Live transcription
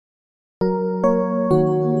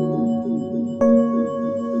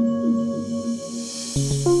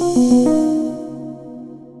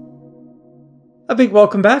A big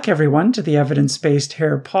welcome back, everyone, to the Evidence-Based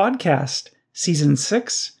Hair Podcast, Season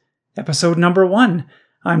 6, Episode Number 1.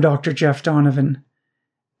 I'm Dr. Jeff Donovan.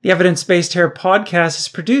 The Evidence-Based Hair Podcast is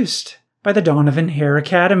produced by the Donovan Hair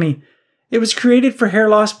Academy. It was created for hair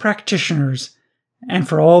loss practitioners and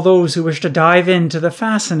for all those who wish to dive into the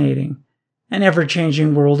fascinating and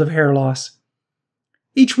ever-changing world of hair loss.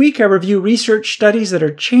 Each week, I review research studies that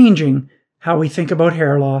are changing how we think about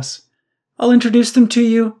hair loss. I'll introduce them to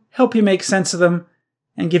you, help you make sense of them,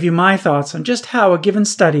 and give you my thoughts on just how a given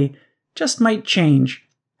study just might change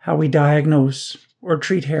how we diagnose or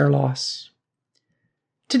treat hair loss.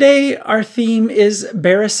 Today, our theme is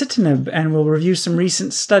Baricitinib, and we'll review some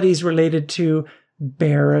recent studies related to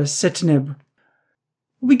Baricitinib.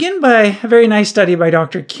 We'll begin by a very nice study by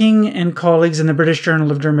Dr. King and colleagues in the British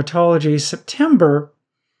Journal of Dermatology, September,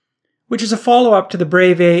 which is a follow-up to the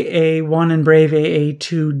BRAVE-AA1 and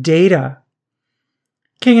BRAVE-AA2 data.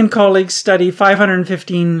 King and colleagues study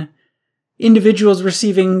 515 individuals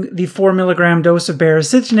receiving the 4 mg dose of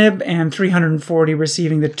Baricitinib and 340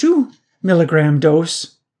 receiving the 2 mg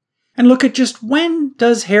dose, and look at just when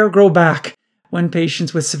does hair grow back when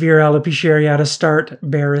patients with severe alopecia areata start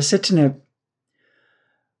Baricitinib.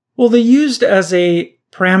 Well, they used as a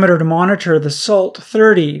parameter to monitor the SALT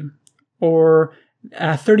 30, or a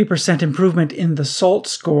 30% improvement in the SALT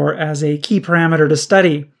score as a key parameter to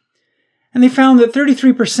study. And they found that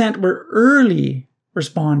 33% were early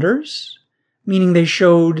responders, meaning they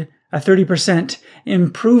showed a 30%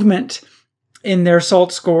 improvement in their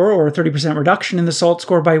SALT score, or a 30% reduction in the SALT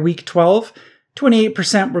score by week 12.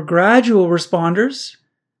 28% were gradual responders.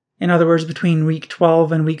 In other words, between week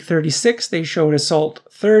 12 and week 36, they showed a SALT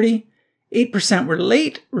 30. 8% were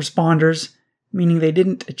late responders, meaning they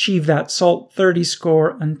didn't achieve that SALT 30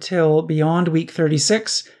 score until beyond week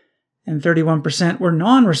 36. And 31% were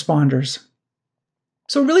non-responders.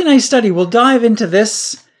 So a really nice study. We'll dive into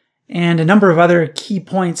this and a number of other key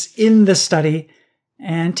points in the study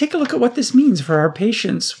and take a look at what this means for our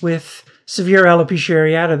patients with severe alopecia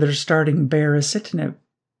areata that are starting Baricitinib.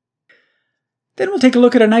 Then we'll take a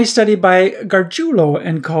look at a nice study by Gargiulo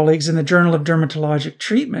and colleagues in the Journal of Dermatologic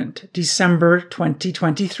Treatment, December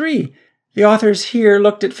 2023. The authors here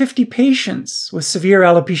looked at 50 patients with severe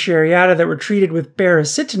alopecia areata that were treated with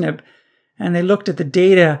Baricitinib, and they looked at the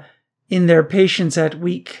data in their patients at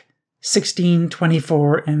week 16,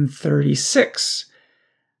 24, and 36.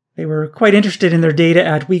 They were quite interested in their data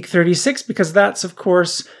at week 36 because that's, of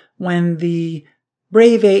course, when the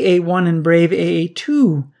BRAVE-AA1 and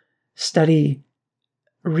BRAVE-AA2 study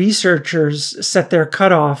researchers set their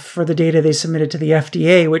cutoff for the data they submitted to the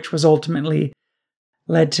FDA, which was ultimately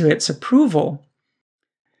led to its approval.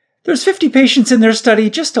 There's 50 patients in their study,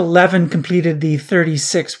 just 11 completed the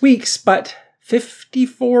 36 weeks, but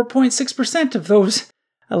 54.6% of those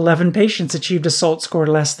 11 patients achieved a SALT score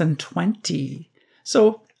less than 20.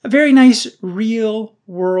 So a very nice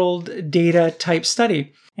real-world data type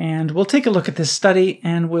study. And we'll take a look at this study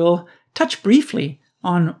and we'll touch briefly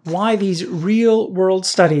on why these real-world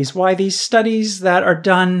studies, why these studies that are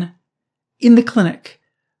done in the clinic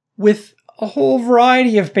with a whole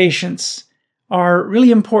variety of patients are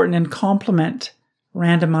really important and complement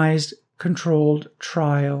randomized controlled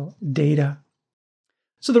trial data.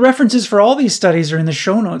 So the references for all these studies are in the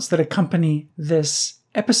show notes that accompany this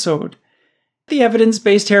episode. The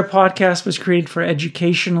Evidence-Based Hair Podcast was created for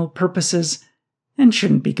educational purposes and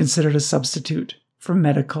shouldn't be considered a substitute for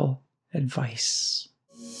medical advice.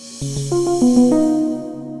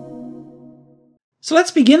 So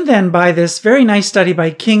let's begin then by this very nice study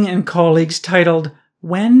by King and colleagues titled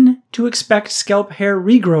When to Expect Scalp Hair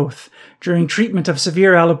Regrowth During Treatment of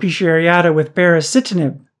Severe Alopecia Areata with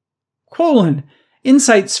Baricitinib: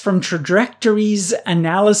 Insights from Trajectories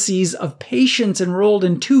Analyses of Patients Enrolled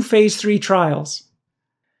in 2 Phase 3 Trials.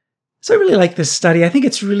 So I really like this study. I think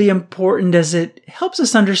it's really important as it helps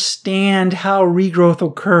us understand how regrowth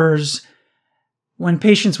occurs when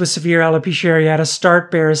patients with severe alopecia areata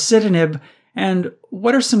start Baricitinib, and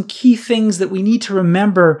what are some key things that we need to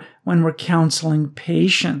remember when we're counseling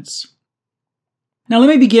patients. Now, let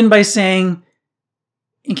me begin by saying,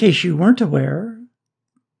 in case you weren't aware,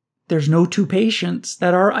 there's no 2 patients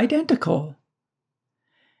that are identical.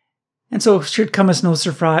 And so it should come as no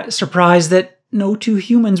surprise that no 2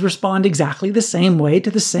 humans respond exactly the same way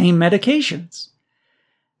to the same medications.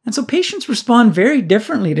 And so patients respond very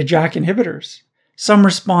differently to JAK inhibitors. Some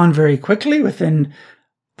respond very quickly. Within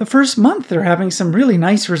the first month, they're having some really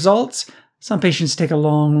nice results. Some patients take a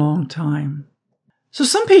long, long time. So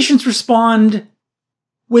some patients respond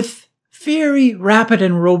with very rapid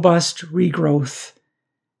and robust regrowth.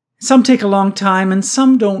 Some take a long time and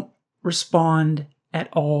some don't respond at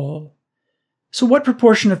all. So what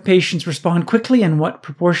proportion of patients respond quickly and what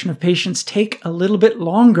proportion of patients take a little bit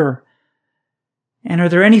longer? And are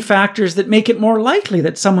there any factors that make it more likely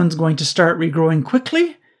that someone's going to start regrowing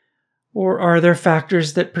quickly? Or are there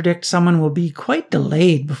factors that predict someone will be quite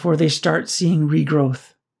delayed before they start seeing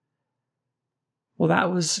regrowth? Well,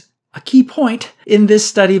 that was a key point in this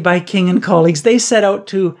study by King and colleagues. They set out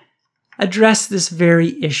to address this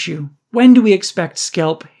very issue. When do we expect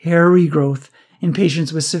scalp hair regrowth in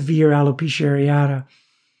patients with severe alopecia areata?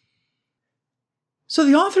 So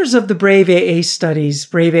the authors of the BRAVE-AA studies,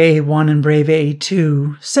 BRAVE-AA1 and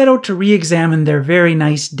BRAVE-AA2, set out to re-examine their very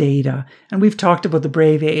nice data. And we've talked about the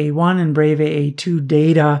BRAVE-AA1 and BRAVE-AA2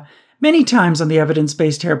 data many times on the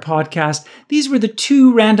Evidence-Based Hair podcast. These were the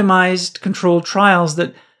two randomized controlled trials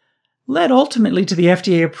that led ultimately to the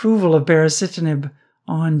FDA approval of Baricitinib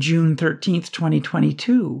on June 13th,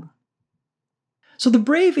 2022. So the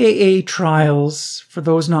BRAVE-AA trials, for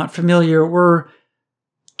those not familiar, were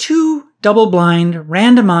two double-blind,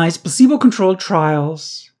 randomized, placebo-controlled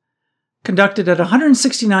trials conducted at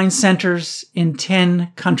 169 centers in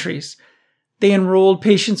 10 countries. They enrolled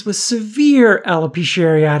patients with severe alopecia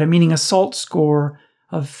areata, meaning a SALT score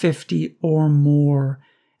of 50 or more.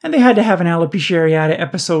 And they had to have an alopecia areata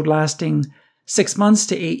episode lasting 6 months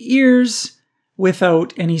to 8 years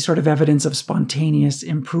without any sort of evidence of spontaneous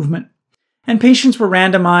improvement. And patients were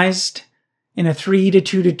randomized in a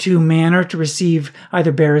 3:2:2 manner to receive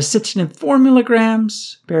either Baricitinib 4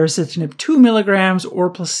 milligrams, Baricitinib 2 milligrams, or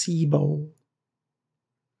placebo.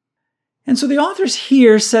 And so the authors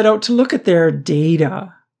here set out to look at their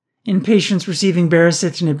data in patients receiving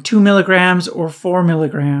Baricitinib 2 milligrams or 4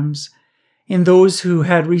 milligrams in those who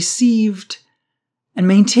had received and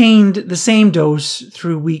maintained the same dose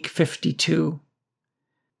through week 52.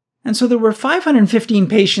 And so there were 515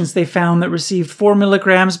 patients they found that received 4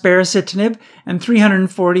 milligrams Baricitinib and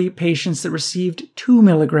 340 patients that received 2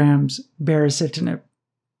 milligrams Baricitinib.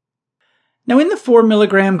 Now in the 4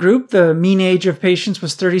 milligram group, the mean age of patients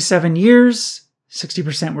was 37 years,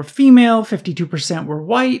 60% were female, 52% were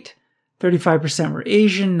white, 35% were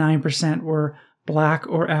Asian, 9% were Black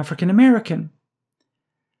or African American.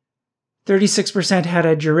 36% had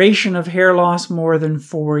a duration of hair loss more than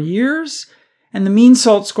 4 years, and the mean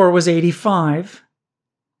SALT score was 85.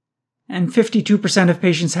 And 52% of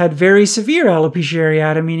patients had very severe alopecia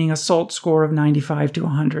areata, meaning a SALT score of 95 to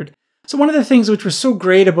 100. So one of the things which was so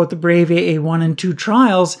great about the BRAVE-AA1 and 2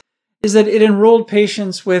 trials is that it enrolled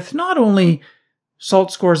patients with not only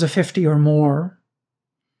SALT scores of 50 or more,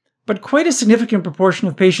 but quite a significant proportion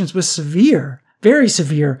of patients with severe, very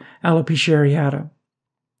severe alopecia areata.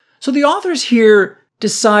 So the authors here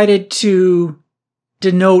decided to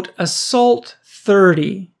denote a SALT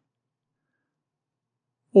 30,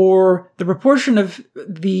 or the proportion of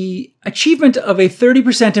the achievement of a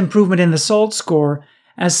 30% improvement in the SALT score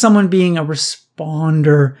as someone being a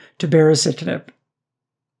responder to Baricitinib.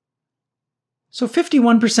 So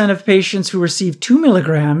 51% of patients who received 2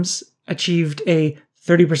 milligrams achieved a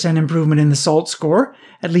 30% improvement in the SALT score,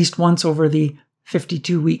 at least once over the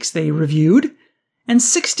 52 weeks they reviewed, and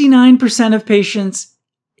 69% of patients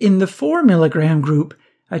in the 4 milligram group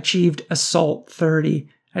achieved a SALT 30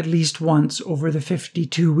 at least once over the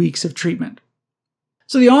 52 weeks of treatment.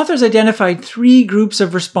 So the authors identified 3 groups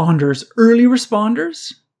of responders: early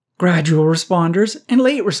responders, gradual responders, and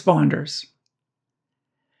late responders.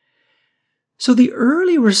 So the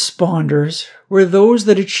early responders were those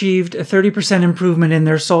that achieved a 30% improvement in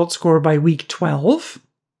their SALT score by week 12.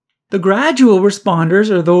 The gradual responders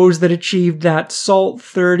are those that achieved that SALT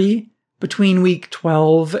 30 between week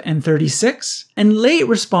 12 and 36. And late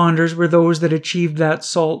responders were those that achieved that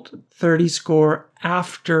SALT 30 score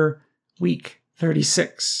after week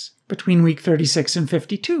 36, between week 36 and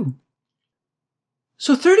 52.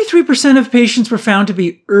 So 33% of patients were found to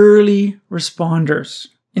be early responders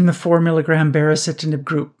in the 4 milligram Baricitinib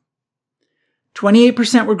group.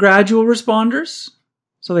 28% were gradual responders,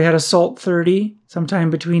 so they had a SALT 30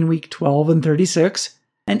 sometime between week 12 and 36,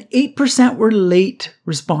 and 8% were late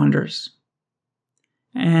responders.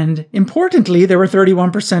 And importantly, there were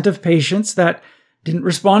 31% of patients that didn't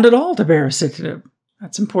respond at all to Baricitinib.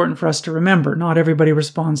 That's important for us to remember. Not everybody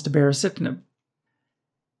responds to Baricitinib.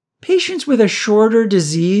 Patients with a shorter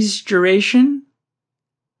disease duration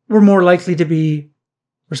were more likely to be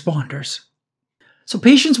responders. So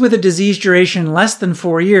patients with a disease duration less than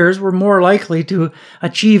 4 years were more likely to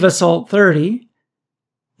achieve a SALT 30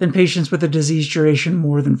 than patients with a disease duration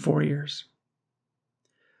more than 4 years.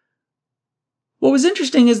 What was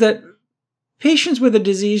interesting is that patients with a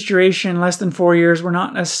disease duration less than 4 years were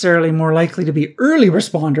not necessarily more likely to be early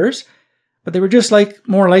responders, but they were just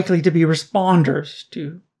more likely to be responders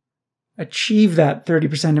to achieve that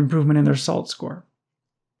 30% improvement in their SALT score.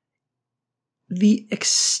 The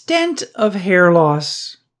extent of hair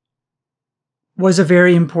loss was a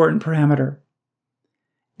very important parameter.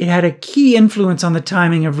 It had a key influence on the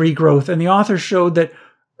timing of regrowth, and the author showed that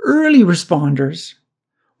early responders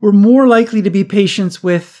were more likely to be patients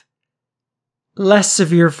with less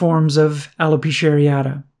severe forms of alopecia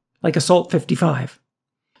areata, like a SALT 55.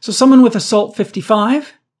 So someone with a SALT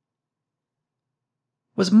 55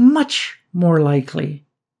 was much more likely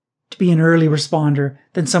to be an early responder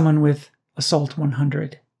than someone with a SALT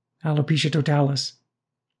 100, alopecia totalis.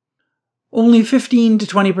 Only 15 to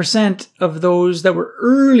 20% of those that were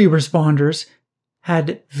early responders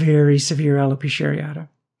had very severe alopecia areata.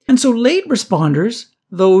 And so late responders,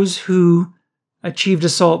 those who achieved a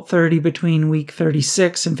SALT 30 between week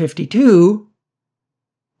 36 and 52,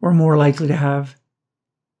 were more likely to have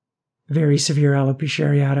very severe alopecia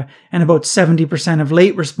areata. And about 70% of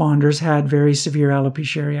late responders had very severe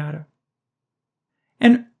alopecia areata.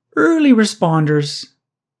 And early responders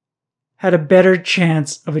had a better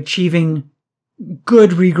chance of achieving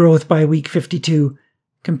good regrowth by week 52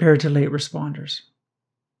 compared to late responders.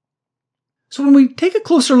 So when we take a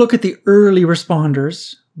closer look at the early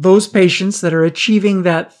responders, those patients that are achieving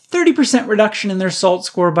that 30% reduction in their SALT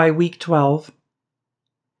score by week 12,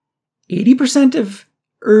 80% of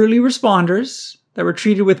early responders that were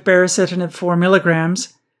treated with Baricitinib 4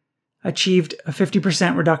 milligrams achieved a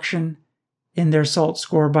 50% reduction in their SALT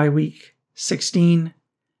score by week 16.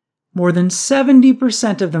 More than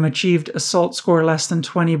 70% of them achieved a SALT score less than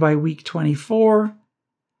 20 by week 24,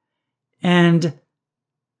 and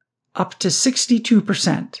up to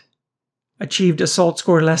 62% achieved a SALT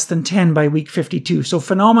score less than 10 by week 52. So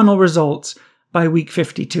phenomenal results by week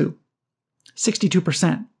 52.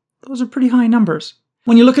 62%. Those are pretty high numbers.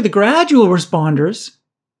 When you look at the gradual responders,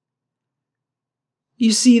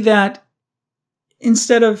 you see that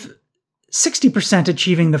instead of 60%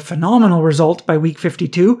 achieving the phenomenal result by week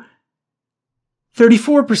 52,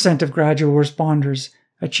 34% of gradual responders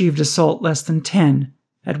achieved a SALT less than 10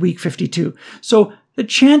 at week 52. So the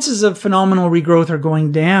chances of phenomenal regrowth are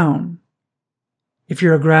going down if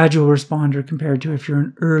you're a gradual responder compared to if you're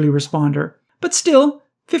an early responder. But still,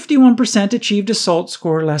 51% achieved a SALT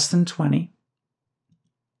score less than 20.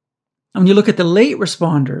 And when you look at the late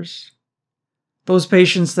responders, those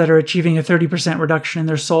patients that are achieving a 30% reduction in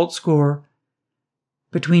their SALT score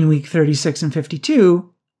between week 36 and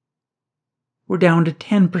 52, we're down to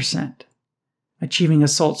 10%, achieving a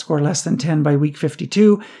SALT score less than 10 by week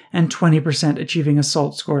 52, and 20% achieving a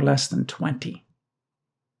SALT score less than 20.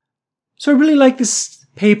 So I really like this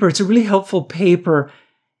paper. It's a really helpful paper.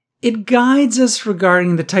 It guides us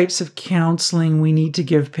regarding the types of counseling we need to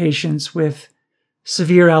give patients with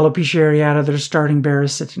severe alopecia areata that are starting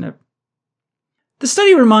Baricitinib. The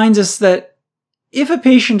study reminds us that if a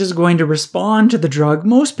patient is going to respond to the drug,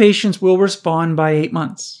 most patients will respond by 8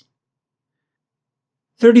 months.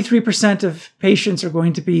 33% of patients are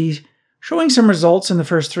going to be showing some results in the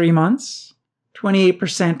first 3 months.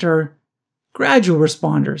 28% are gradual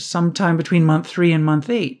responders, sometime between month 3 and month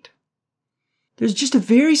 8. There's just a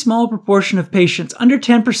very small proportion of patients, under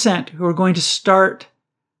 10%, who are going to start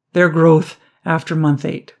their growth after month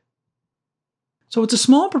 8. So it's a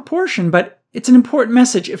small proportion, but it's an important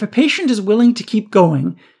message. If a patient is willing to keep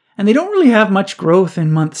going, and they don't really have much growth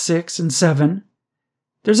in month 6 and 7,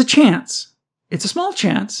 there's a chance. It's a small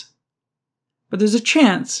chance, but there's a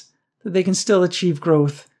chance that they can still achieve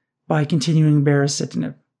growth by continuing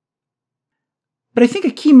Baricitinib. But I think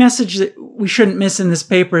a key message that we shouldn't miss in this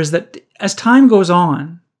paper is that as time goes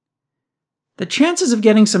on, the chances of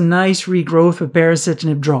getting some nice regrowth with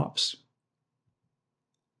Baricitinib drops.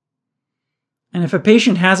 And if a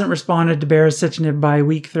patient hasn't responded to Baricitinib by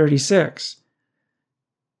week 36,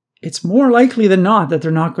 it's more likely than not that they're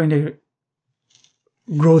not going to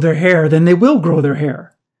grow their hair, then they will grow their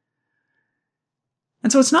hair.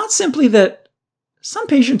 And so it's not simply that some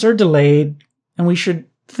patients are delayed, and we should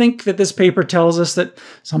think that this paper tells us that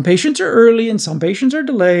some patients are early and some patients are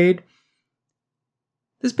delayed.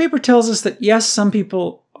 This paper tells us that yes, some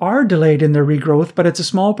people are delayed in their regrowth, but it's a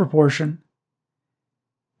small proportion.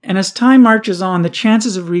 And as time marches on, the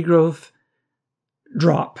chances of regrowth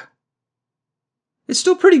drop. It's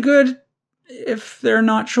still pretty good if they're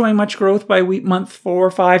not showing much growth by month 4,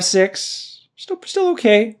 5, 6. Still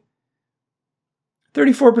okay.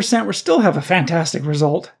 34% will still have a fantastic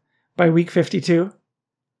result by week 52.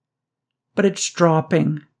 But it's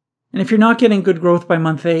dropping. And if you're not getting good growth by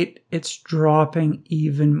month 8, it's dropping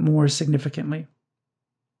even more significantly.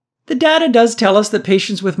 The data does tell us that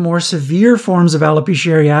patients with more severe forms of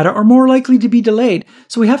alopecia areata are more likely to be delayed.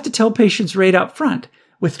 So we have to tell patients right up front,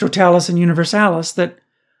 with totalis and universalis that,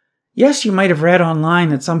 yes, you might have read online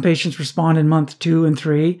that some patients respond in month 2 and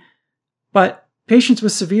 3, but patients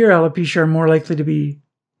with severe alopecia are more likely to be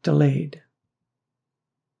delayed.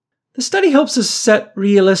 The study helps us set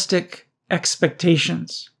realistic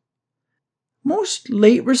expectations. Most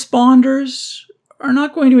late responders are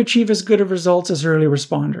not going to achieve as good of results as early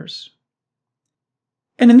responders.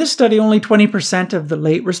 And in this study, only 20% of the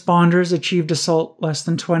late responders achieved a SALT less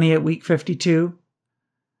than 20 at week 52.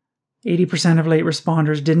 80% of late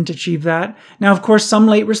responders didn't achieve that. Now, of course, some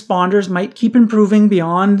late responders might keep improving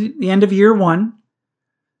beyond the end of year 1.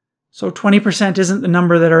 So 20% isn't the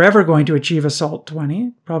number that are ever going to achieve a SALT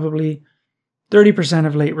 20. Probably 30%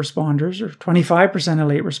 of late responders or 25% of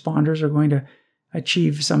late responders are going to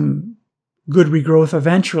achieve some good regrowth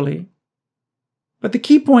eventually. But the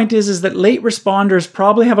key point is that late responders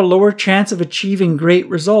probably have a lower chance of achieving great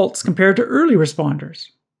results compared to early responders.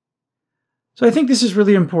 So I think this is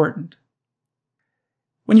really important.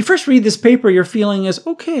 When you first read this paper, your feeling is,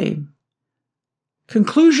 okay,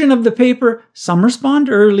 conclusion of the paper, some respond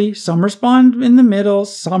early, some respond in the middle,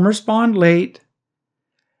 some respond late.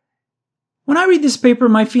 When I read this paper,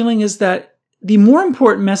 my feeling is that the more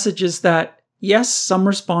important message is that, yes, some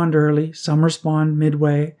respond early, some respond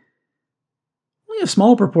midway, only a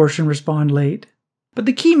small proportion respond late. But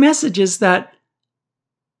the key message is that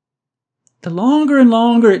the longer and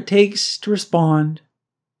longer it takes to respond,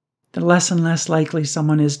 the less and less likely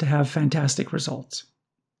someone is to have fantastic results.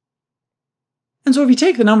 And so if you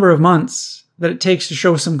take the number of months that it takes to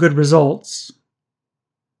show some good results,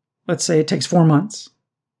 let's say it takes 4 months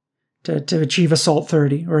to achieve a SALT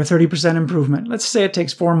 30 or a 30% improvement. Let's say it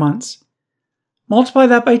takes 4 months. Multiply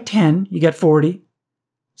that by 10, you get 40.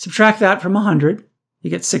 Subtract that from 100, you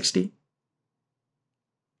get 60.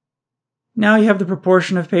 Now you have the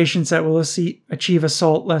proportion of patients that will achieve a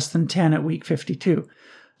SALT less than 10 at week 52.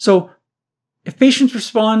 So if patients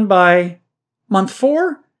respond by month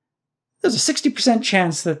 4, there's a 60%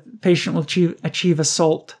 chance that the patient will achieve a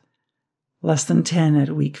SALT less than 10 at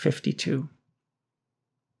week 52.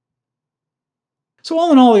 So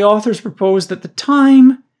all in all, the authors propose that the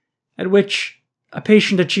time at which a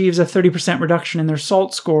patient achieves a 30% reduction in their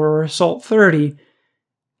SALT score or a SALT 30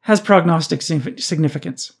 has prognostic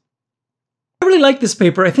significance. I really like this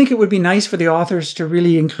paper. I think it would be nice for the authors to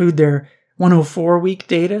really include their 104-week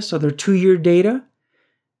data, so their 2-year data,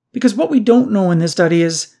 because what we don't know in this study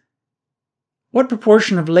is what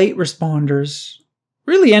proportion of late responders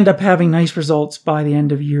really end up having nice results by the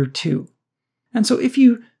end of year 2. And so if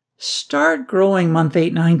you start growing month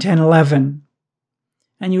 8, 9, 10, 11,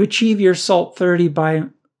 and you achieve your SALT 30 by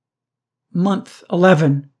month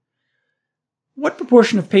 11, what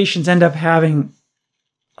proportion of patients end up having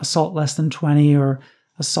a SALT less than 20 or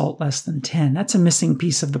a SALT less than 10? That's a missing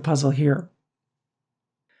piece of the puzzle here.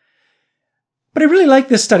 But I really like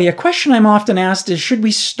this study. A question I'm often asked is, should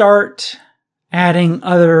we start adding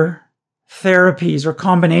other therapies or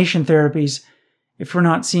combination therapies if we're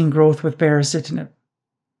not seeing growth with baricitinib?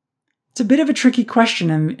 It's a bit of a tricky question,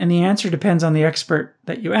 and the answer depends on the expert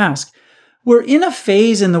that you ask. We're in a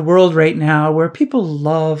phase in the world right now where people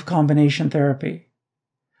love combination therapy.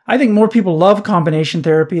 I think more people love combination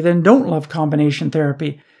therapy than don't love combination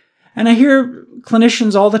therapy. And I hear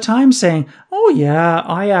clinicians all the time saying, oh yeah,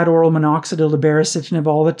 I add oral minoxidil to baricitinib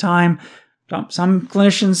all the time. Some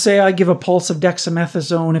clinicians say I give a pulse of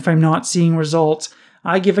dexamethasone if I'm not seeing results.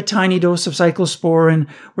 I give a tiny dose of cyclosporin.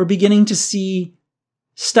 We're beginning to see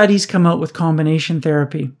studies come out with combination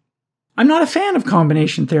therapy. I'm not a fan of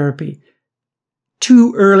combination therapy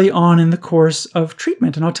too early on in the course of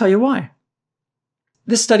treatment, and I'll tell you why.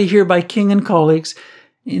 This study here by King and colleagues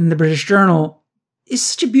in the British Journal is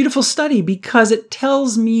such a beautiful study because it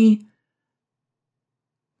tells me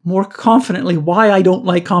more confidently why I don't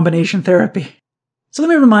like combination therapy. So let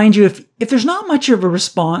me remind you, if there's not much of a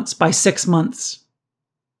response by 6 months,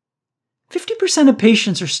 50% of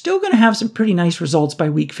patients are still going to have some pretty nice results by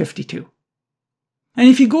week 52. And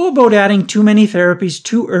if you go about adding too many therapies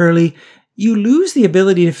too early, you lose the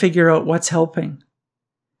ability to figure out what's helping.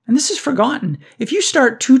 And this is forgotten. If you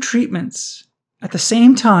start 2 treatments at the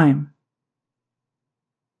same time,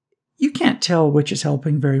 you can't tell which is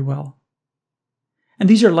helping very well. And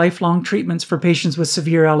these are lifelong treatments for patients with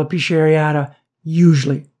severe alopecia areata,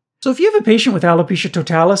 usually. So if you have a patient with alopecia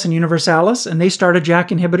totalis and universalis and they start a JAK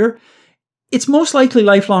inhibitor, it's most likely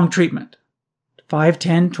lifelong treatment. 5,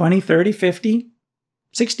 10, 20, 30, 50,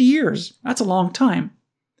 60 years. That's a long time.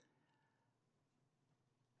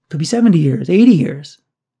 Could be 70 years, 80 years.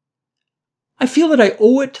 I feel that I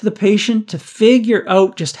owe it to the patient to figure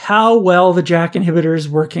out just how well the JAK inhibitor is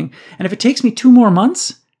working. And if it takes me 2 more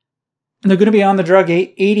months, and they're going to be on the drug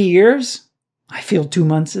 80 years, I feel 2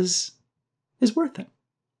 months is worth it.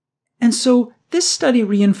 And so this study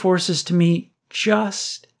reinforces to me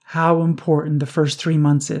just how important the first 3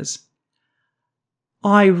 months is.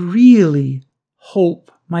 I really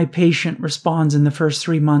hope my patient responds in the first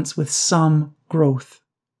 3 months with some growth.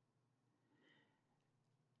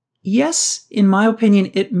 Yes, in my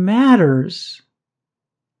opinion, it matters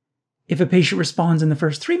if a patient responds in the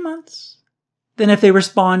first 3 months than if they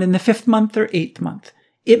respond in the 5th month or 8th month.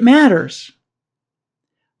 It matters.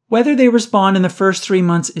 Whether they respond in the first 3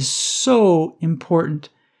 months is so important,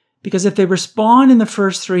 because if they respond in the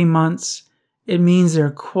first 3 months, it means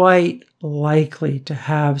they're quite likely to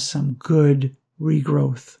have some good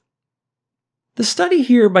regrowth. The study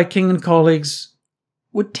here by King and colleagues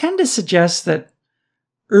would tend to suggest that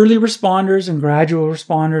early responders and gradual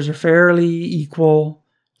responders are fairly equal.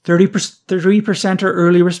 33% are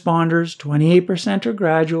early responders, 28% are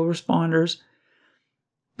gradual responders.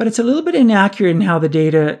 But it's a little bit inaccurate in how the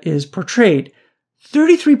data is portrayed.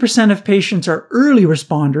 33% of patients are early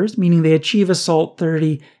responders, meaning they achieve a SALT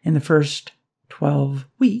 30 in the first 12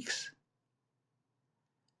 weeks.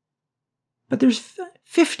 But there's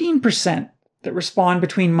 15% that respond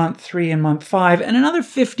between month 3 and month 5, and another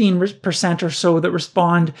 15% or so that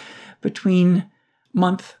respond between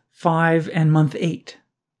month 5 and month 8,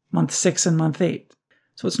 month 6 and month 8.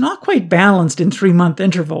 So it's not quite balanced in 3-month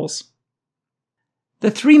intervals.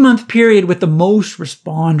 The 3-month period with the most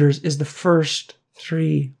responders is the first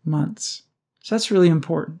 3 months. So that's really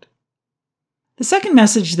important. The second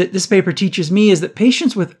message that this paper teaches me is that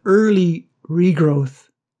patients with early regrowth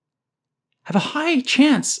have a high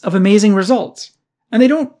chance of amazing results, and they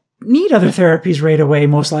don't need other therapies right away,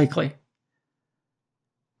 most likely.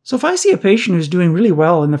 So if I see a patient who's doing really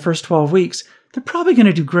well in the first 12 weeks, they're probably going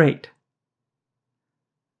to do great.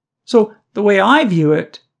 So the way I view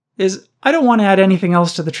it is I don't want to add anything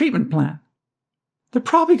else to the treatment plan. They're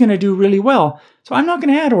probably going to do really well. So I'm not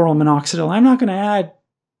going to add oral minoxidil. I'm not going to add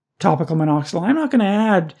topical minoxidil. I'm not going to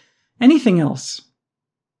add anything else.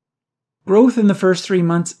 Growth in the first 3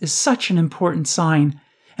 months is such an important sign,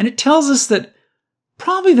 and it tells us that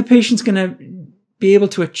probably the patient's going to be able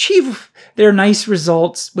to achieve their nice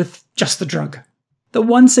results with just the drug, the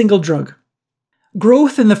one single drug.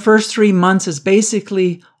 Growth in the first 3 months is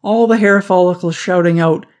basically all the hair follicles shouting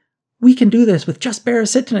out, "We can do this with just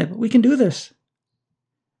baricitinib. We can do this."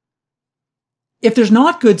 If there's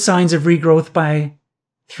not good signs of regrowth by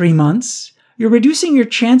 3 months, you're reducing your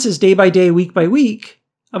chances day by day, week by week,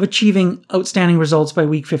 of achieving outstanding results by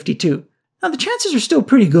week 52. Now, the chances are still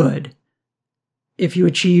pretty good. If you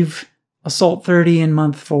achieve a SALT 30 in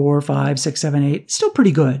month 4, 5, 6, 7, 8, it's still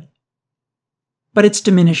pretty good. But it's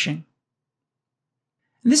diminishing.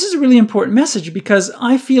 And this is a really important message because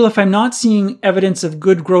I feel if I'm not seeing evidence of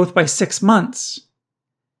good growth by 6 months,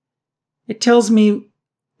 it tells me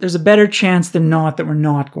there's a better chance than not that we're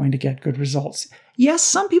not going to get good results. Yes,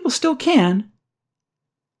 some people still can.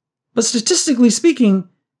 But statistically speaking,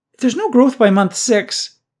 if there's no growth by month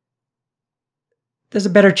 6, there's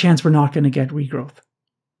a better chance we're not going to get regrowth.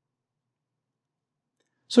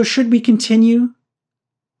 So should we continue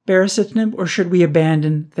baricitinib or should we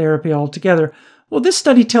abandon therapy altogether? Well, this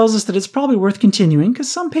study tells us that it's probably worth continuing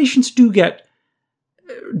because some patients do get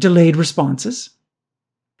delayed responses.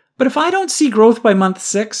 But if I don't see growth by month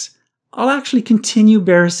 6, I'll actually continue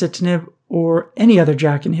baricitinib or any other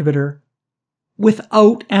JAK inhibitor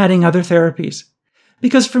without adding other therapies.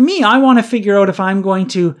 Because for me, I want to figure out if I'm going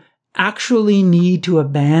to actually need to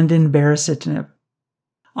abandon baricitinib.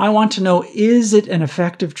 I want to know, is it an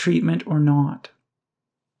effective treatment or not?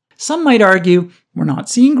 Some might argue, we're not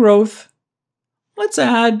seeing growth. Let's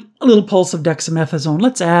add a little pulse of dexamethasone.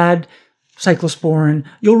 Let's add cyclosporin.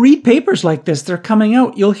 You'll read papers like this. They're coming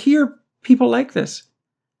out. You'll hear people like this.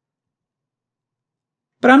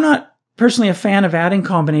 But I'm not personally a fan of adding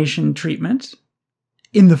combination treatment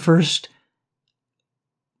in the first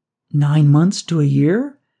 9 months to a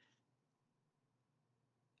year.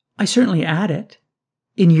 I certainly add it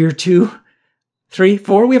in year 2, 3,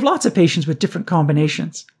 4. We have lots of patients with different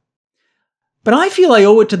combinations. But I feel I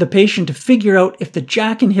owe it to the patient to figure out if the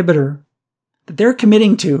JAK inhibitor that they're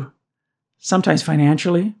committing to, sometimes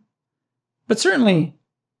financially, but certainly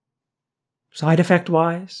side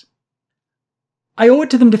effect-wise, I owe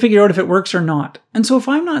it to them to figure out if it works or not. And so if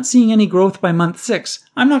I'm not seeing any growth by month 6,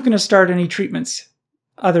 I'm not going to start any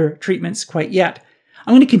other treatments quite yet.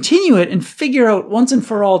 I'm going to continue it and figure out once and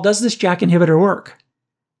for all, does this JAK inhibitor work?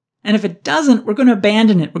 And if it doesn't, we're going to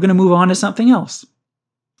abandon it. We're going to move on to something else.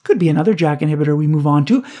 Could be another JAK inhibitor we move on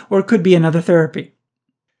to, or it could be another therapy.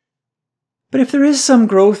 But if there is some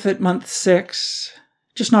growth at month 6,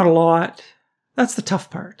 just not a lot. That's the tough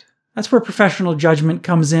part. That's where professional judgment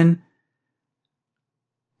comes in.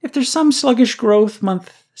 If there's some sluggish growth,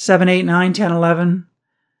 month 7, 8, 9, 10, 11,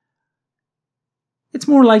 it's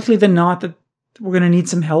more likely than not that we're going to need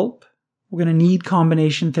some help. We're going to need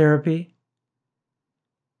combination therapy.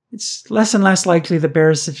 It's less and less likely that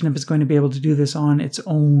baricitinib is going to be able to do this on its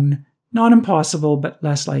own. Not impossible, but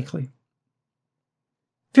less likely.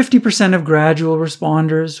 50% of gradual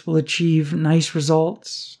responders will achieve nice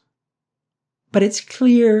results, but it's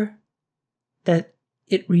clear that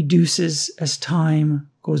it reduces as time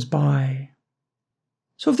goes by.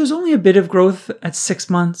 So if there's only a bit of growth at 6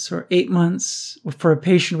 months or 8 months for a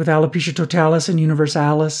patient with alopecia totalis and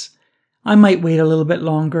universalis, I might wait a little bit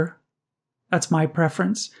longer. That's my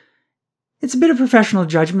preference. It's a bit of professional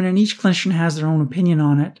judgment, and each clinician has their own opinion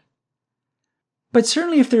on it. But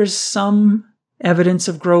certainly if there's some evidence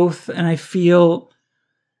of growth and I feel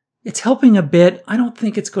it's helping a bit, I don't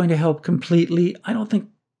think it's going to help completely. I don't think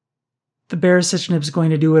the baricitinib is going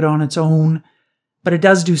to do it on its own, but it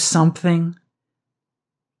does do something.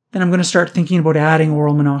 Then I'm going to start thinking about adding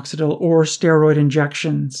oral minoxidil or steroid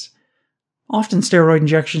injections. Often steroid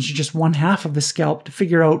injections are just 1/2 of the scalp to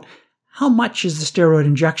figure out how much is the steroid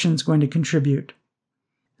injections going to contribute.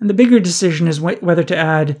 And the bigger decision is whether to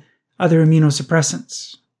add other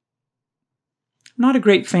immunosuppressants. I'm not a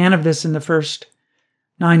great fan of this in the first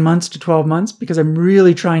 9 months to 12 months because I'm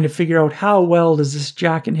really trying to figure out how well does this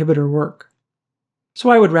JAK inhibitor work. So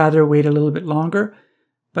I would rather wait a little bit longer,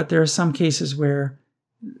 but there are some cases where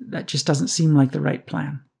that just doesn't seem like the right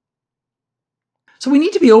plan. So we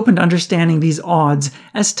need to be open to understanding these odds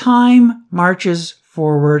as time marches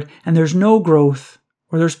forward and there's no growth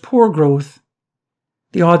or there's poor growth.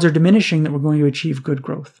 The odds are diminishing that we're going to achieve good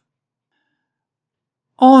growth.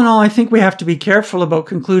 All in all, I think we have to be careful about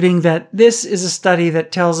concluding that this is a study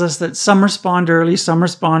that tells us that some respond early, some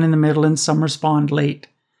respond in the middle, and some respond late.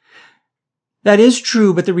 That is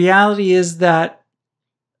true, but the reality is that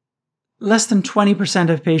less than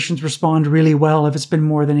 20% of patients respond really well if it's been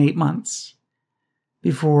more than 8 months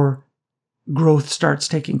before growth starts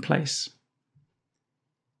taking place.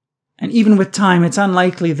 And even with time, it's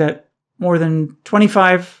unlikely that more than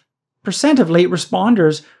 25% of late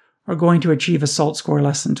responders are going to achieve a SALT score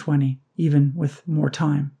less than 20, even with more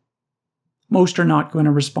time. Most are not going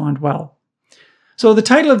to respond well. So the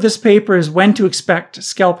title of this paper is When to Expect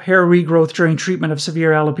Scalp Hair Regrowth During Treatment of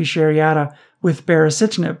Severe Alopecia Areata with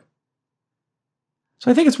Baricitinib.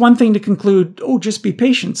 So I think it's one thing to conclude, just be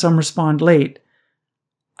patient, some respond late.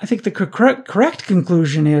 I think the correct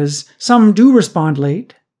conclusion is some do respond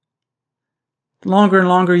late. The longer and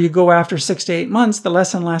longer you go after 6 to 8 months, the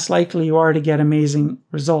less and less likely you are to get amazing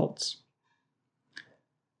results.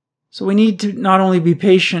 So we need to not only be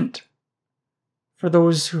patient for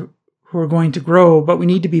those who are going to grow, but we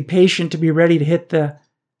need to be patient to be ready to hit the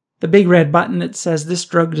big red button that says this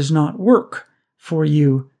drug does not work for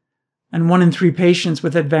you. And 1 in 3 patients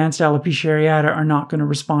with advanced alopecia areata are not going to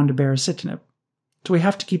respond to baricitinib. So we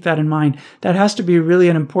have to keep that in mind. That has to be really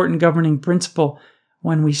an important governing principle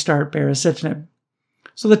when we start baricitinib.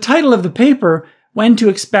 So the title of the paper, When to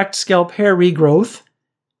Expect Scalp Hair Regrowth,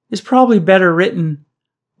 is probably better written,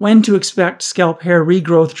 When to Expect Scalp Hair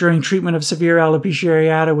Regrowth During Treatment of Severe Alopecia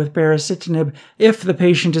Areata with Baricitinib if the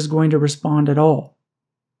patient is going to respond at all.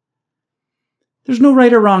 There's no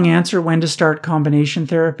right or wrong answer when to start combination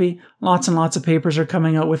therapy. Lots and lots of papers are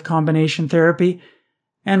coming out with combination therapy,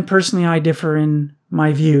 and personally I differ in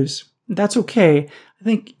my views. That's okay. I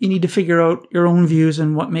think you need to figure out your own views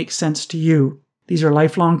and what makes sense to you. These are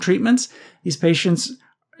lifelong treatments. These patients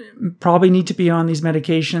probably need to be on these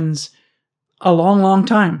medications a long, long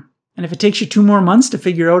time. And if it takes you 2 more months to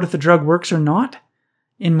figure out if the drug works or not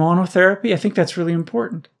in monotherapy, I think that's really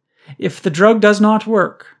important. If the drug does not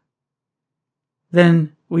work,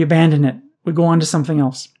 then we abandon it. We go on to something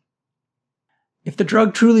else. If the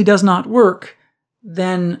drug truly does not work,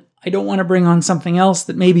 then I don't want to bring on something else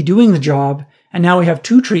that may be doing the job, and now we have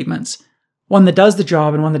 2 treatments, one that does the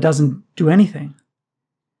job and one that doesn't do anything.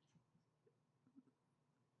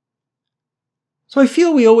 So I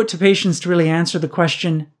feel we owe it to patients to really answer the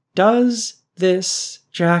question, does this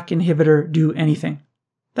JAK inhibitor do anything?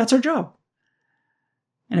 That's our job.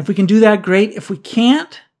 And if we can do that, great. If we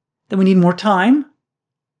can't, then we need more time.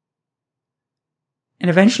 And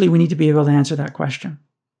eventually we need to be able to answer that question.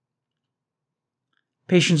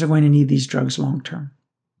 Patients are going to need these drugs long term.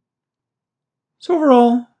 So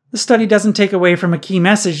overall, the study doesn't take away from a key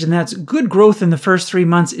message, and that's good growth in the first 3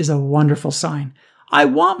 months is a wonderful sign. I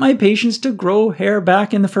want my patients to grow hair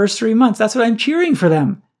back in the first 3 months. That's what I'm cheering for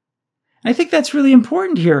them. And I think that's really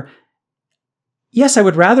important here. yes, I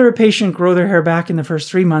would rather a patient grow their hair back in the first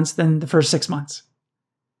 3 months than the first 6 months.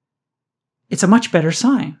 It's a much better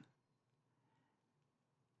sign.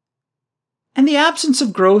 And the absence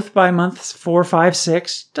of growth by months 4, 5,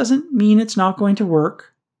 6 doesn't mean it's not going to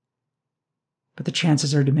work, but the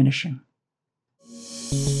chances are diminishing.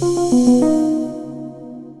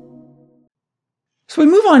 So we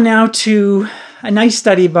move on now to a nice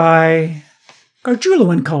study by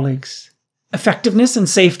Gargiulo and colleagues. Effectiveness and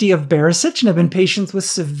safety of baricitinib in patients with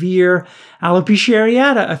severe alopecia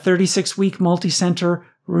areata, a 36-week multicenter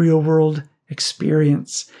real-world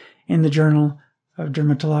experience, in the Journal of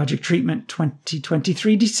Dermatologic Treatment,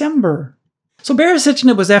 2023, December. So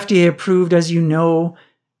baricitinib was FDA approved, as you know,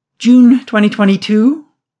 June 2022.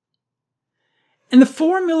 And the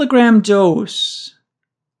 4 milligram dose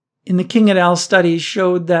in the King et al. Study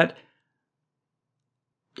showed that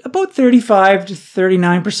about 35 to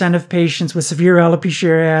 39% of patients with severe alopecia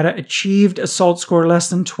areata achieved a SALT score less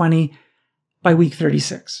than 20 by week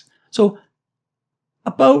 36. So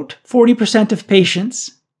about 40% of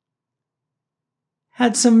patients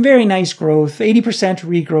had some very nice growth, 80%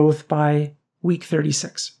 regrowth by week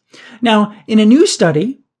 36. Now, in a new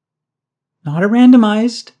study, not a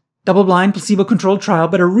randomized, double-blind, placebo-controlled trial,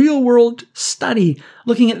 but a real-world study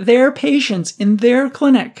looking at their patients in their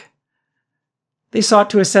clinic, they sought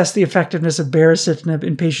to assess the effectiveness of baricitinib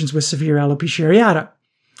in patients with severe alopecia areata.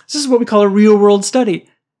 This is what we call a real-world study.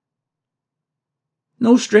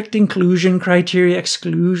 No strict inclusion criteria,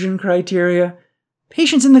 exclusion criteria.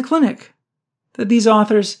 Patients in the clinic that these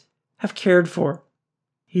authors have cared for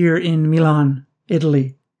here in Milan,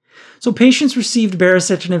 Italy. So patients received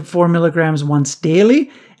baricitinib 4 milligrams once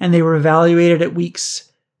daily, and they were evaluated at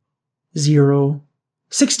weeks 0,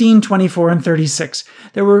 16, 24, and 36.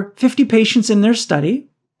 There were 50 patients in their study.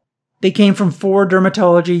 They came from 4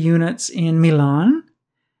 dermatology units in Milan.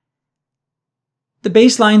 The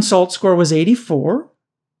baseline SALT score was 84,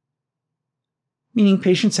 meaning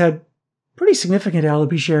patients had pretty significant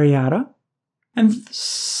alopecia areata. And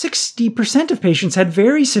 60% of patients had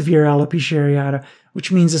very severe alopecia areata, which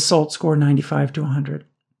means a SALT score 95 to 100.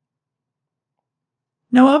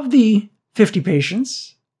 Now, of the 50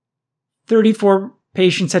 patients, 34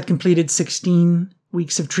 patients had completed 16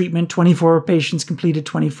 weeks of treatment, 24 patients completed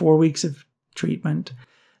 24 weeks of treatment.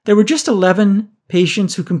 There were just 11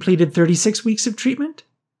 patients who completed 36 weeks of treatment.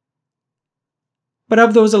 But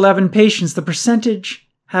of those 11 patients, the percentage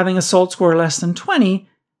having a SALT score less than 20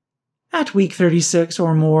 at week 36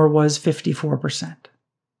 or more was 54%.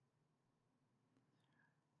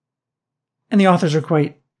 And the authors are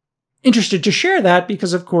quite interested to share that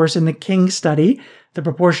because, of course, in the King study, the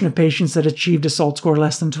proportion of patients that achieved a SALT score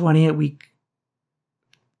less than 20 at week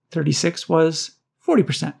 36 was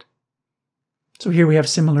 40%. So here we have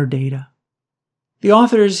similar data. The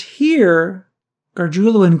authors here,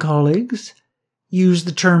 Gargiulo and colleagues, use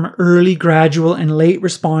the term early, gradual, and late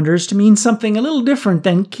responders to mean something a little different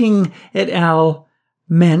than King et al.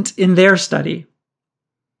 Meant in their study.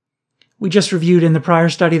 We just reviewed in the prior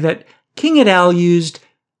study that King et al. Used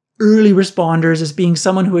early responders as being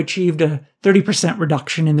someone who achieved a 30%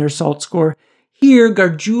 reduction in their SALT score. Here,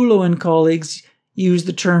 Gargiulo and colleagues use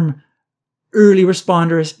the term early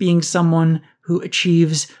responder as being someone who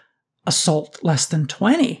achieves a SALT less than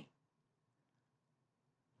 20.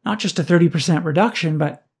 Not just a 30% reduction,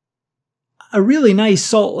 but a really nice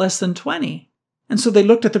SALT less than 20. And so they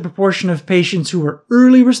looked at the proportion of patients who were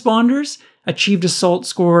early responders, achieved a SALT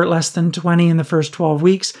score less than 20 in the first 12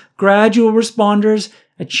 weeks. Gradual responders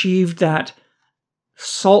achieved that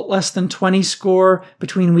SALT less than 20 score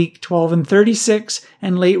between week 12 and 36,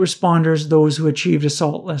 and late responders, those who achieved a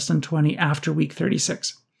SALT less than 20 after week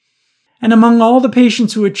 36. And among all the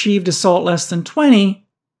patients who achieved a SALT less than 20,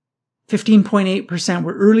 15.8%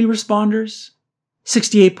 were early responders,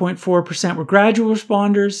 68.4% were gradual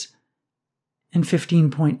responders, and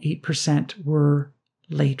 15.8% were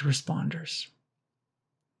late responders.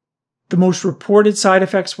 The most reported side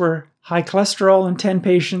effects were high cholesterol in 10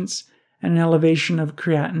 patients and an elevation of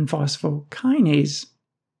creatine phosphokinase.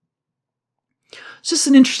 It's just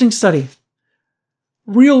an interesting study.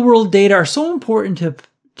 Real-world data are so important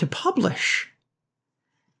to publish.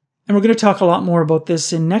 And we're going to talk a lot more about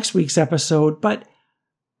this in next week's episode, but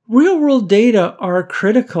real-world data are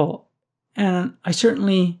critical, and I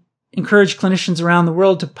certainly encourage clinicians around the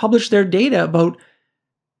world to publish their data about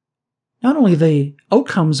not only the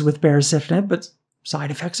outcomes with baricitinib, but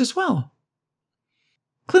side effects as well.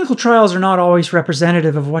 Clinical trials are not always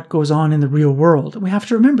representative of what goes on in the real world, and we have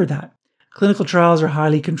to remember that. Clinical trials are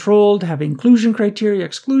highly controlled, have inclusion criteria,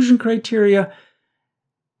 exclusion criteria,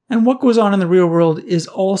 and what goes on in the real world is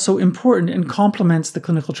also important and complements the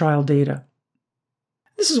clinical trial data.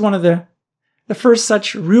 This is one of the first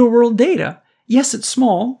such real-world data. Yes, it's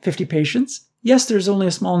small, 50 patients. Yes, there's only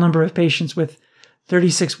a small number of patients with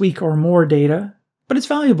 36-week or more data, but it's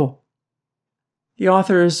valuable. The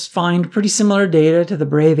authors find pretty similar data to the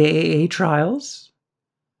BRAVE AAA trials.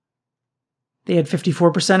 They had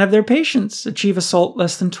 54% of their patients achieve a SALT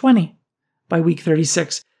less than 20 by week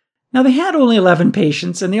 36. Now, they had only 11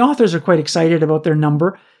 patients, and the authors are quite excited about their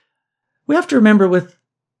number. We have to remember with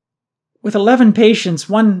 11 patients,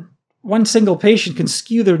 one single patient can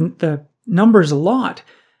skew the numbers a lot.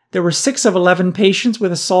 There were 6 of 11 patients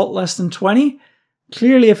with a SALT less than 20.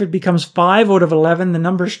 Clearly, if it becomes 5 out of 11, the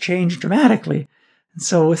numbers change dramatically. And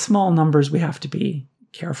so with small numbers, we have to be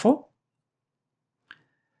careful.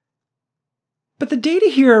 But the data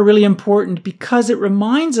here are really important because it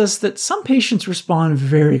reminds us that some patients respond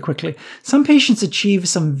very quickly. Some patients achieve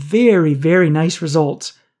some very, very nice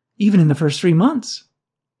results, even in the first 3 months.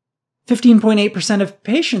 15.8% of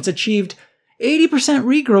patients achieved 80%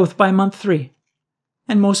 regrowth by month 3,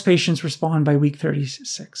 and most patients respond by week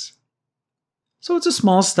 36. So it's a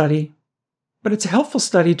small study, but it's a helpful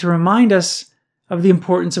study to remind us of the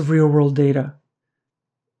importance of real-world data.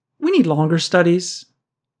 We need longer studies.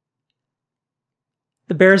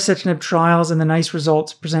 The Baricitinib trials and the nice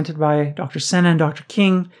results presented by Dr. Senna and Dr.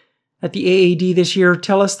 King at the AAD this year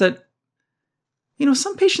tell us that,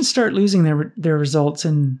 some patients start losing their results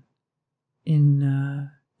in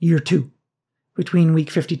year 2, between week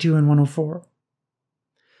 52 and 104.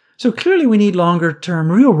 So clearly we need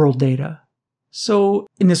longer-term real-world data. So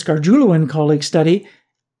in this Gargiulo and colleague study,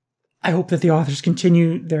 I hope that the authors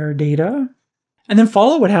continue their data and then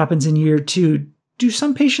follow what happens in year 2. Do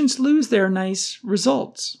some patients lose their nice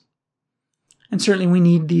results? And certainly we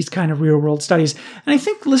need these kind of real-world studies. And I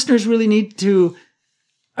think listeners really need to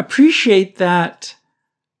appreciate that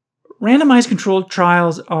randomized controlled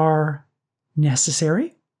trials are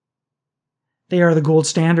necessary. They are the gold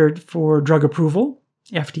standard for drug approval,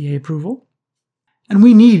 FDA approval. And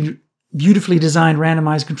we need beautifully designed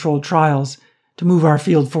randomized controlled trials to move our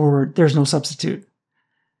field forward. There's no substitute.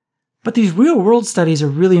 But these real-world studies are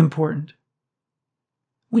really important.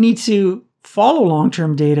 We need to follow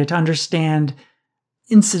long-term data to understand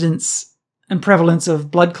incidence and prevalence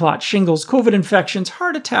of blood clots, shingles, COVID infections,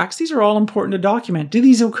 heart attacks. These are all important to document. Do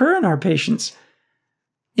these occur in our patients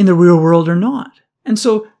in the real world or not? And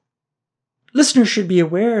so listeners should be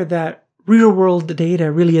aware that real-world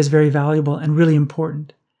data really is very valuable and really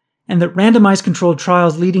important, and that randomized controlled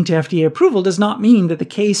trials leading to FDA approval does not mean that the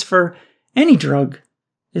case for any drug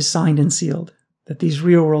is signed and sealed, that these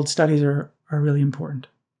real-world studies are really important.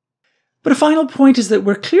 But a final point is that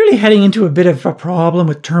we're clearly heading into a bit of a problem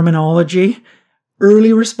with terminology. Early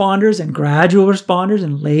responders and gradual responders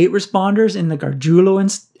and late responders in the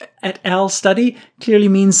Gargiulo et al. Study clearly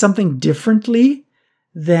means something differently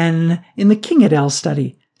than in the King et al.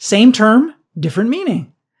 Study. Same term, different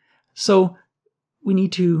meaning. So we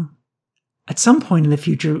need to, at some point in the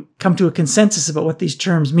future, come to a consensus about what these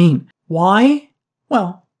terms mean. Why?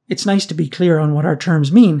 Well, it's nice to be clear on what our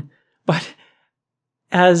terms mean, but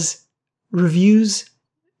as reviews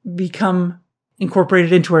become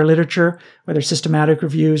incorporated into our literature, whether systematic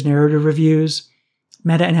reviews, narrative reviews,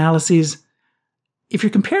 meta-analyses, if you're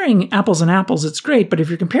comparing apples and apples, it's great, but if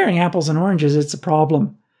you're comparing apples and oranges, it's a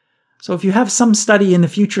problem. So if you have some study in the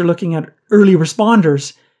future looking at early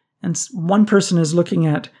responders, and one person is looking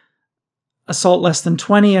at a SALT less than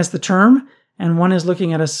 20 as the term, and one is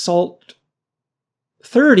looking at a SALT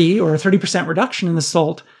 30 or a 30% reduction in the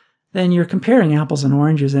SALT, then you're comparing apples and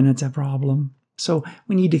oranges and it's a problem. So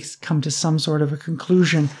we need to come to some sort of a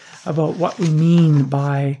conclusion about what we mean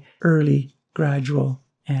by early, gradual,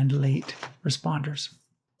 and late responders.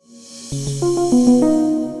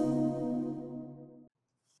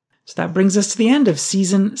 So that brings us to the end of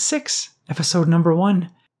Season 6, Episode number 1.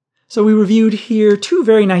 So we reviewed here 2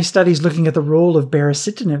 very nice studies looking at the role of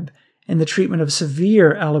baricitinib in the treatment of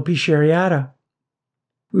severe alopecia areata.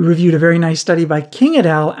 We reviewed a very nice study by King et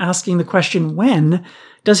al. Asking the question, when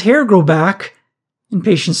does hair grow back in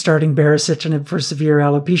patients starting baricitinib for severe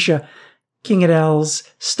alopecia? King et al.'s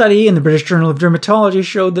study in the British Journal of Dermatology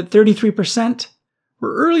showed that 33%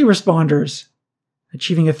 were early responders,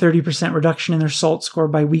 achieving a 30% reduction in their SALT score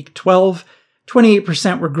by week 12.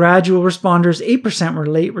 28% were gradual responders, 8% were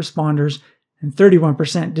late responders, and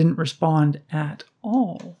 31% didn't respond at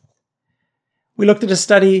all. We looked at a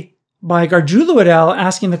study by Gargiulo et al.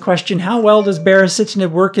 Asking the question, how well does baricitinib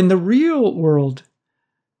work in the real world?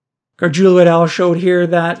 Gargiulo et al. Showed here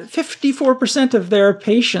that 54% of their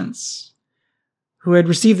patients who had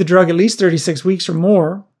received the drug at least 36 weeks or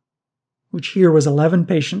more, which here was 11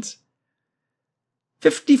 patients,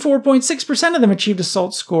 54.6% of them achieved a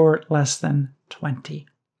SALT score less than 20.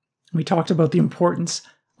 We talked about the importance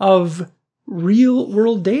of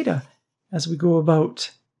real-world data as we go about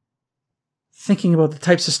thinking about the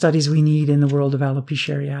types of studies we need in the world of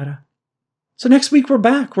alopecia areata. So next week we're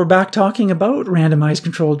back. We're back talking about randomized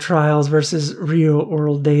controlled trials versus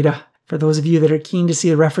real-world data. For those of you that are keen to see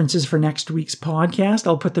the references for next week's podcast,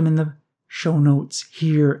 I'll put them in the show notes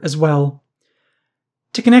here as well.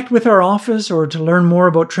 To connect with our office or to learn more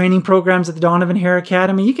about training programs at the Donovan Hair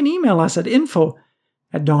Academy, you can email us at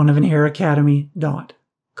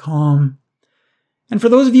info@donovanhairacademy.com. And for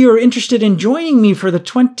those of you who are interested in joining me for the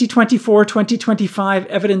 2024-2025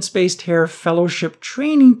 Evidence-Based Hair Fellowship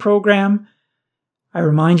Training Program, I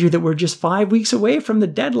remind you that we're just 5 weeks away from the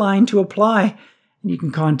deadline to apply, and you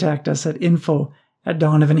can contact us at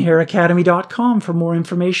info@donovanhairacademy.com for more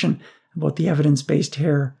information about the Evidence-Based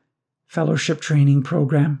Hair Fellowship Training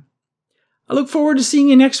Program. I look forward to seeing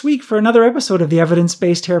you next week for another episode of the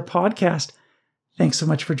Evidence-Based Hair Podcast. Thanks so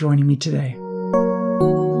much for joining me today.